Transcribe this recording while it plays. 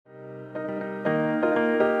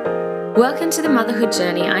Welcome to the Motherhood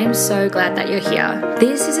Journey. I am so glad that you're here.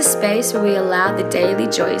 This is a space where we allow the daily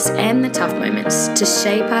joys and the tough moments to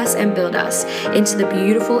shape us and build us into the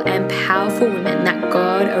beautiful and powerful women that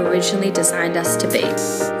God originally designed us to be.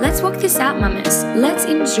 Let's walk this out, mamas. Let's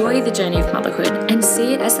enjoy the journey of motherhood and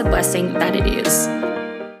see it as the blessing that it is.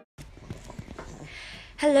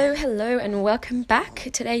 Hello, and welcome back.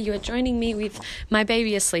 Today you are joining me with my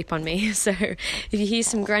baby asleep on me. So if you hear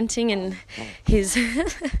some grunting and his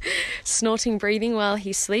snorting breathing while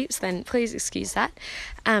he sleeps, then please excuse that.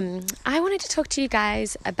 I wanted to talk to you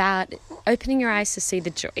guys about opening your eyes to see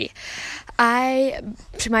the joy.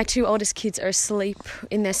 My two oldest kids are asleep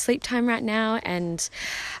in their sleep time right now, and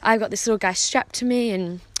I've got this little guy strapped to me,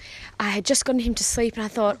 and I had just gotten him to sleep, and I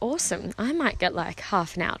thought, awesome, I might get like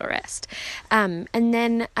half an hour to rest. And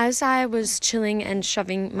then as I was chilling and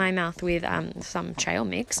shoving my mouth with some trail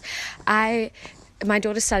mix, my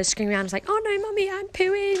daughter started screaming out. I was like, oh no, Mummy, I'm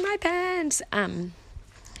pooing my pants.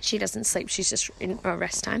 She doesn't sleep, she's just in a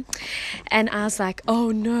rest time. And I was like, oh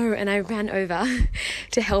no, and I ran over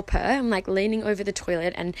to help her. I'm like leaning over the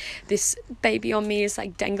toilet, and this baby on me is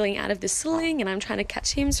like dangling out of the sling, and I'm trying to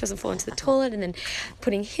catch him so he doesn't fall into the toilet, and then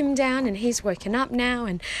putting him down, and he's woken up now,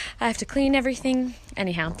 and I have to clean everything.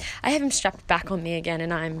 Anyhow, I have him strapped back on me again,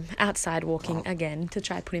 and I'm outside walking again to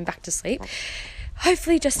try to put him back to sleep.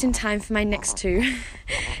 Hopefully just in time for my next two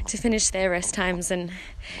to finish their rest times and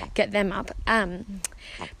get them up.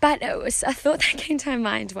 But it was a thought that came to my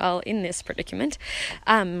mind while in this predicament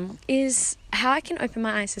is how I can open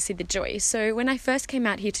my eyes to see the joy. So when I first came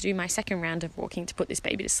out here to do my second round of walking to put this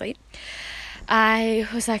baby to sleep, I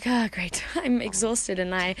was like, oh great, I'm exhausted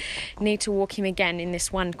and I need to walk him again in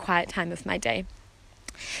this one quiet time of my day.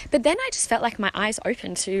 But then I just felt like my eyes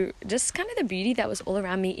opened to just kind of the beauty that was all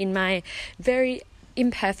around me in my very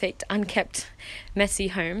imperfect, unkept, messy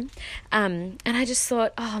home. And I just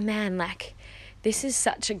thought, oh man, like this is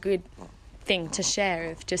such a good thing to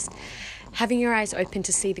share, of just having your eyes open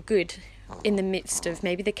to see the good in the midst of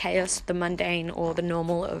maybe the chaos, the mundane, or the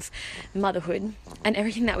normal of motherhood and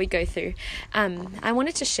everything that we go through. I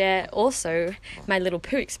wanted to share also my little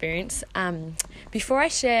poo experience before I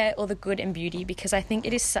share all the good and beauty, because I think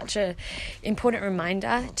it is such a important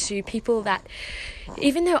reminder to people that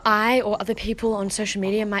even though I or other people on social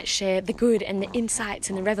media might share the good and the insights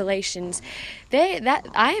and the revelations, that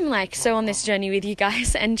I am like so on this journey with you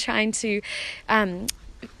guys and trying to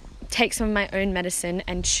take some of my own medicine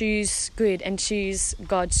and choose good and choose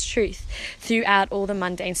God's truth throughout all the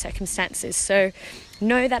mundane circumstances. So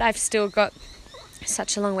know that I've still got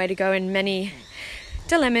such a long way to go and many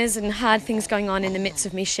dilemmas and hard things going on in the midst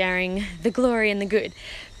of me sharing the glory and the good.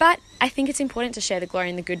 But I think it's important to share the glory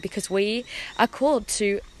and the good because we are called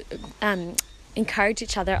to encourage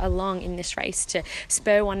each other along in this race, to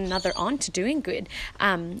spur one another on to doing good,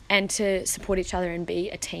 and to support each other and be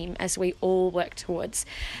a team as we all work towards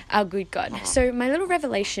our good God. So my little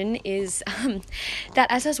revelation is that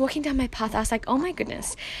as I was walking down my path, I was like, oh my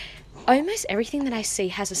goodness, almost everything that I see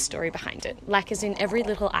has a story behind it. Like as in every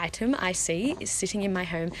little item I see is sitting in my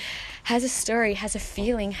home has a story, has a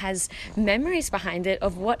feeling, has memories behind it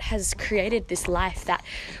of what has created this life that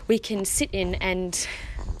we can sit in and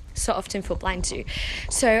so often feel blind to.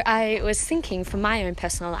 So I was thinking for my own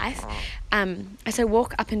personal life, as I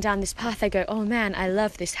walk up and down this path, I go, oh man, I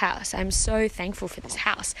love this house. I'm so thankful for this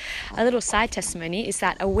house. A little side testimony is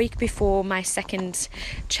that a week before my second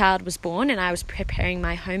child was born and I was preparing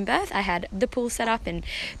my home birth, I had the pool set up and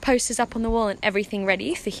posters up on the wall and everything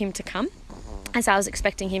ready for him to come. As I was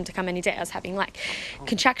expecting him to come any day, I was having like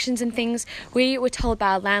contractions and things. We were told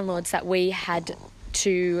by our landlords that we had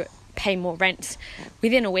to pay more rent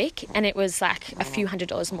within a week, and it was like a few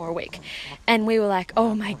 $100s more a week, and we were like,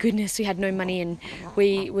 oh my goodness, we had no money, and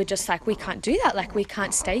we were just like, we can't do that, like we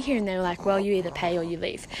can't stay here. And they were like, well, you either pay or you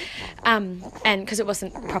leave, and because it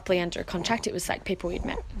wasn't properly under a contract, it was like people we'd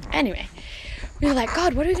met. Anyway, we were like,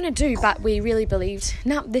 God, what are we going to do? But we really believed,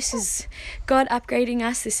 no, this is God upgrading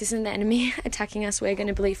us, this isn't the enemy attacking us, we're going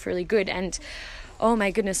to believe for really good. And oh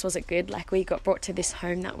my goodness, was it good? Like we got brought to this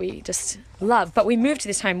home that we just love. But we moved to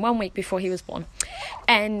this home 1 week before he was born.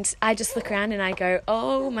 And I just look around and I go,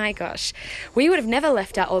 oh my gosh, we would have never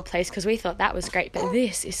left our old place because we thought that was great. But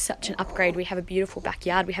this is such an upgrade. We have a beautiful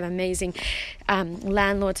backyard. We have amazing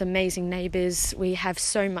landlords, amazing neighbours. We have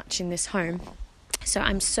so much in this home. So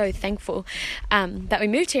I'm so thankful that we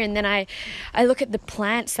moved here. And then I look at the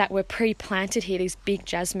plants that were pre-planted here, these big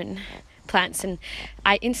jasmine plants, and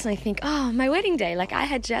I instantly think, oh, my wedding day, like I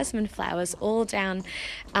had jasmine flowers all down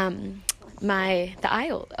the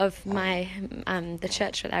aisle of my the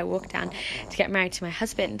church that I walk down to get married to my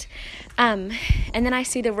husband, and then I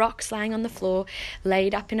see the rocks lying on the floor,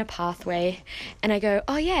 laid up in a pathway, and I go,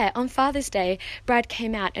 oh yeah, on Father's Day, Brad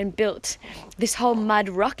came out and built this whole mud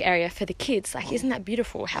rock area for the kids. Like, isn't that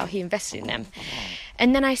beautiful how he invested in them?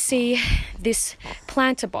 And then I see this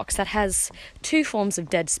planter box that has 2 forms of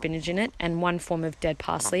dead spinach in it and 1 form of dead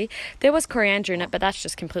parsley. There was coriander in it, but that's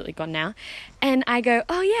just completely gone now. And I go,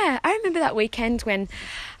 oh yeah, I remember that weekend when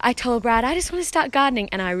I told Brad, I just want to start gardening.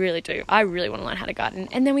 And I really do. I really want to learn how to garden.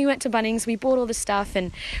 And then we went to Bunnings, we bought all the stuff,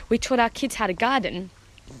 and we taught our kids how to garden.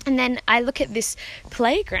 And then I look at this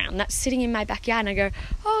playground that's sitting in my backyard and I go,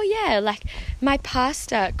 oh yeah, like my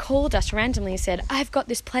pastor called us randomly and said, I've got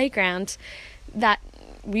this playground that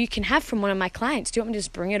you can have from one of my clients. Do you want me to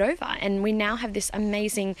just bring it over? And we now have this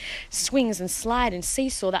amazing swings and slide and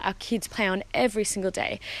seesaw that our kids play on every single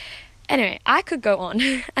day. Anyway, I could go on.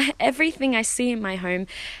 Everything I see in my home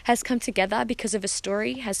has come together because of a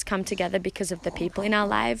story, has come together because of the people in our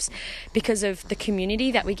lives, because of the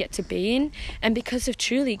community that we get to be in, and because of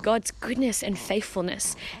truly God's goodness and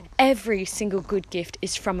faithfulness. Every single good gift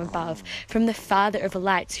is from above, from the Father of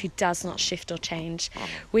lights who does not shift or change.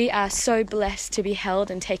 We are so blessed to be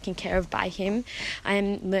held and taken care of by Him. I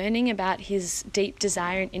am learning about His deep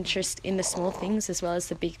desire and interest in the small things as well as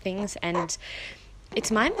the big things, and it's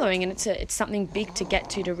mind-blowing, and it's something big to get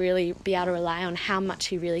to really be able to rely on how much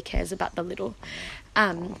He really cares about the little.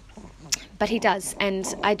 But He does, and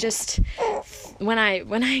I just, when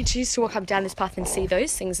I choose to walk up down this path and see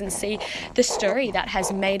those things and see the story that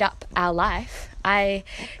has made up our life, I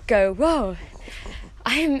go, whoa,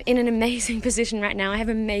 I am in an amazing position right now. I have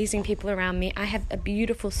amazing people around me. I have a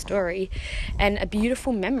beautiful story and a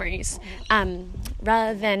beautiful memories,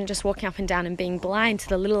 rather than just walking up and down and being blind to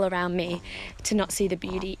the little around me to not see the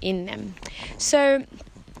beauty in them. So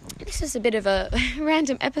this is a bit of a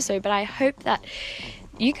random episode, but I hope that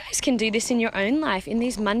you guys can do this in your own life, in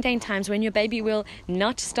these mundane times when your baby will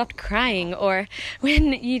not stop crying, or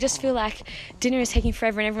when you just feel like dinner is taking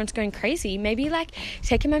forever and everyone's going crazy. Maybe like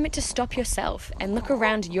take a moment to stop yourself and look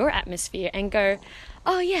around your atmosphere and go,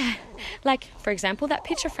 oh yeah, like for example, that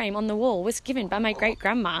picture frame on the wall was given by my great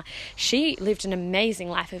grandma. She lived an amazing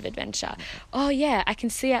life of adventure. Oh yeah, I can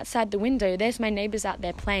see outside the window, there's my neighbours out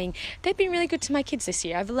there playing. They've been really good to my kids this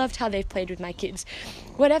year. I've loved how they've played with my kids.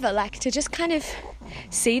 Whatever, like to just kind of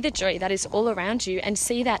see the joy that is all around you and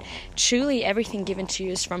see that truly everything given to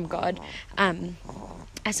you is from God.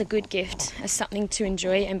 As a good gift, as something to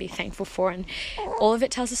enjoy and be thankful for, and all of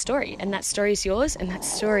it tells a story, and that story is yours, and that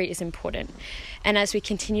story is important. And as we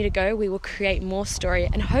continue to go, we will create more story,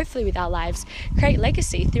 and hopefully with our lives create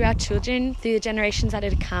legacy through our children, through the generations that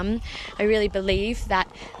are to come. I really believe that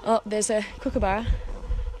there's a kookaburra,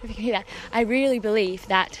 if you can hear that. I really believe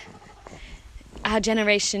that our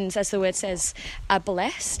generations, as the word says, are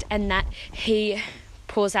blessed, and that He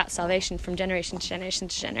pours out salvation from generation to generation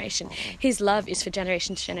to generation. His love is for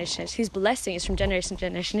generation to generation. His blessing is from generation to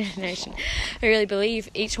generation to generation. I really believe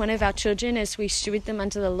each one of our children, as we steward them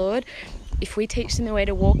unto the Lord, if we teach them the way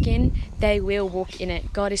to walk in, they will walk in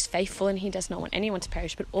it. God is faithful, and He does not want anyone to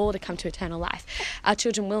perish, but all to come to eternal life. Our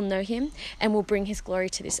children will know Him and will bring His glory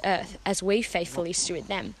to this earth as we faithfully steward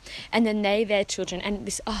them. And then their children, and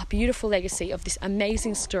this beautiful legacy of this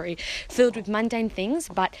amazing story filled with mundane things,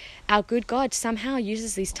 but our good God somehow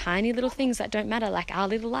uses these tiny little things that don't matter, like our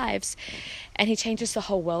little lives, and He changes the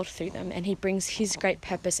whole world through them, and He brings His great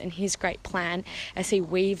purpose and His great plan as He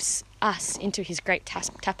weaves us into His great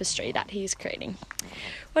tapestry that He is creating.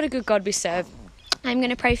 What a good God we serve. I'm going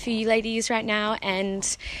to pray for you ladies right now,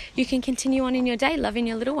 and you can continue on in your day loving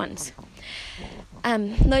your little ones.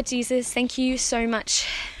 Lord Jesus, thank you so much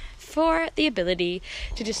for the ability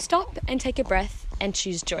to just stop and take a breath and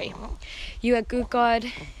choose joy. You are good, God,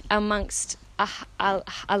 amongst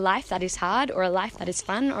a life that is hard, or a life that is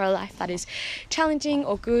fun, or a life that is challenging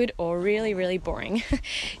or good or really, really boring.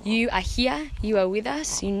 You are here. You are with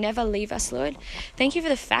us. You never leave us, Lord. Thank you for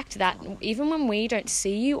the fact that even when we don't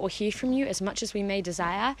see you or hear from you as much as we may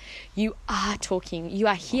desire, you are talking. You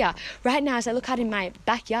are here. Right now, as I look out in my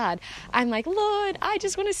backyard, I'm like, Lord, I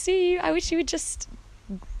just want to see you. I wish you would just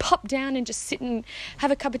pop down and just sit and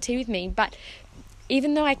have a cup of tea with me. But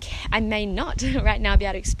even though I may not right now be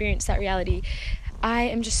able to experience that reality, I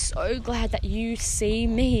am just so glad that you see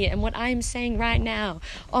me and what I'm saying right now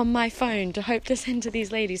on my phone to hope to send to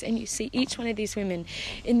these ladies, and you see each one of these women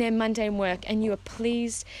in their mundane work, and you are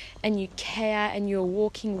pleased and you care and you're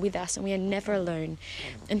walking with us, and we are never alone.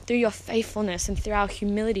 And through your faithfulness and through our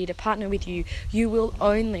humility to partner with you, you will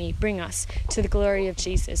only bring us to the glory of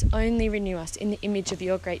Jesus, only renew us in the image of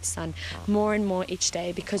your great Son more and more each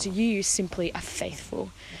day, because you simply are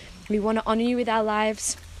faithful. We want to honor you with our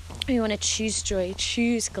lives. We want to choose joy,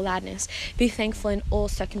 choose gladness, be thankful in all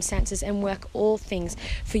circumstances, and work all things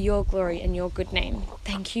for your glory and your good name.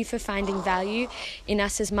 Thank you for finding value in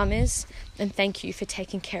us as mamas, and thank you for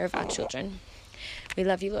taking care of our children. We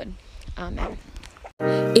love you, Lord. Amen.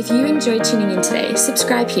 If you enjoyed tuning in today,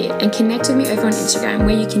 subscribe here and connect with me over on Instagram,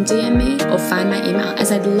 where you can DM me or find my email,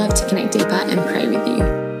 as I'd love to connect deeper and pray with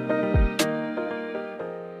you.